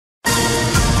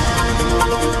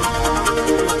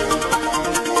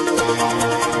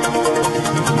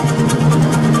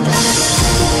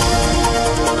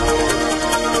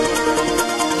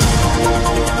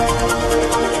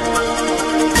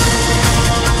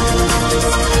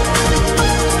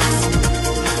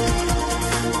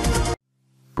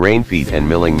Grain Feed and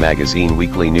Milling Magazine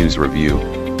Weekly News Review,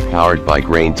 powered by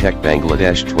Grain Tech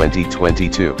Bangladesh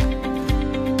 2022.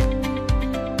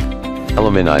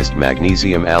 Aluminized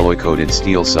magnesium alloy-coated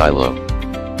steel silo.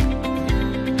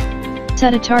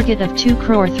 Set a target of 2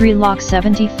 crore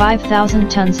 3,75,000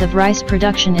 tons of rice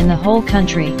production in the whole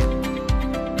country.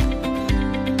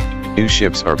 New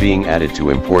ships are being added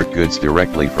to import goods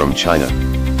directly from China.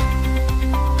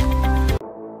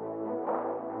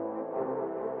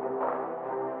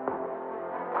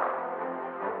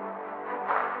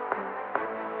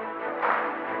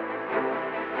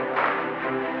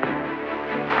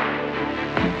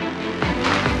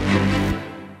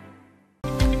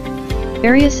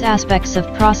 Various aspects of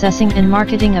processing and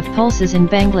marketing of pulses in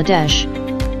Bangladesh.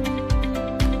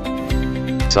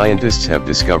 Scientists have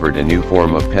discovered a new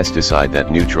form of pesticide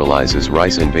that neutralizes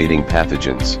rice-invading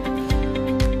pathogens.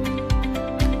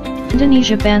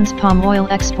 Indonesia bans palm oil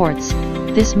exports.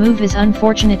 This move is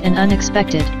unfortunate and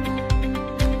unexpected.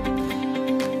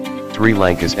 Sri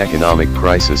Lanka's economic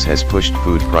crisis has pushed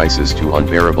food prices to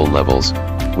unbearable levels,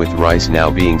 with rice now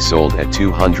being sold at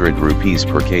 200 rupees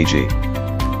per kg.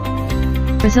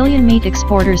 Brazilian meat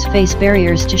exporters face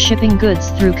barriers to shipping goods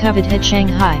through coveted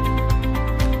Shanghai.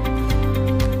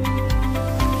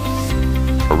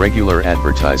 A regular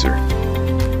advertiser.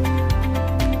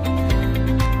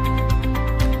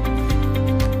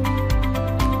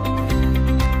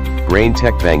 Grain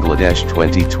Tech Bangladesh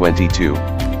 2022,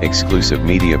 exclusive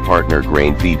media partner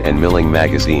Grain Feed and Milling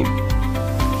Magazine.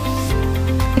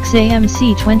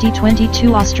 XAMC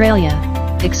 2022 Australia,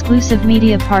 exclusive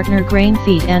media partner Grain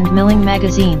Feed and Milling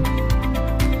Magazine.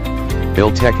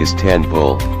 Tech is 10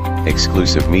 Bull,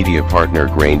 exclusive media partner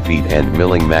Grain Feed and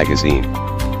Milling Magazine.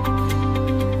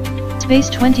 Space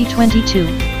 2022,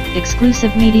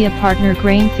 exclusive media partner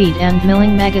Grain Feed and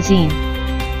Milling Magazine.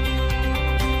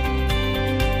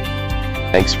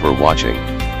 Thanks for watching.